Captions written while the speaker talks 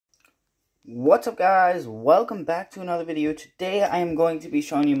What's up, guys? Welcome back to another video. Today I am going to be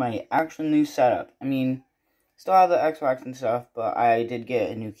showing you my actual new setup. Still have the Xbox and stuff, but I did get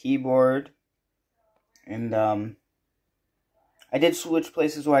a new keyboard. And I did switch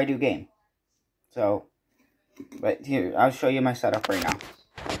places where I do game. So, but here, I'll show you my setup right now.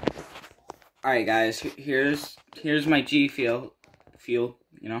 Alright guys, here's my G Fuel,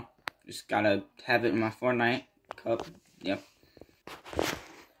 just gotta have it in my Fortnite cup, yep.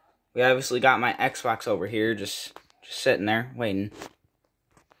 We obviously got my Xbox over here, just sitting there, waiting.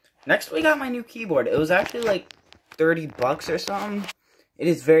 Next, we got my new keyboard. It was actually like 30 bucks or something. It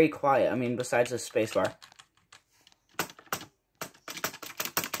is very quiet, besides the spacebar.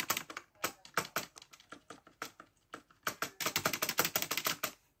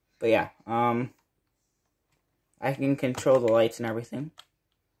 But yeah, I can control the lights and everything.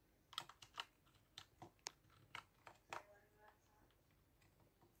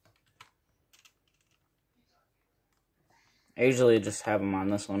 I usually just have them on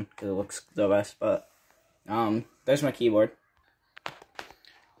this one because it looks the best, but there's my keyboard.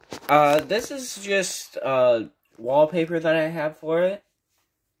 This is just wallpaper that I have for it,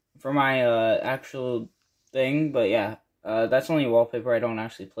 for my actual thing, but yeah, that's only wallpaper. I don't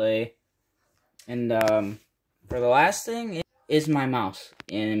actually play. And for the last thing, it is my mouse,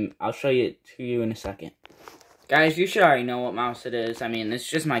 and I'll show it to you in a second. Guys, you should already know what mouse it is. It's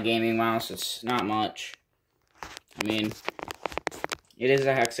just my gaming mouse. It's not much. It is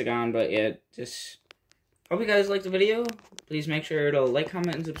a hexagon, but yeah, just hope you guys liked the video. Please make sure to like,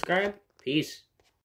 comment, and subscribe. Peace.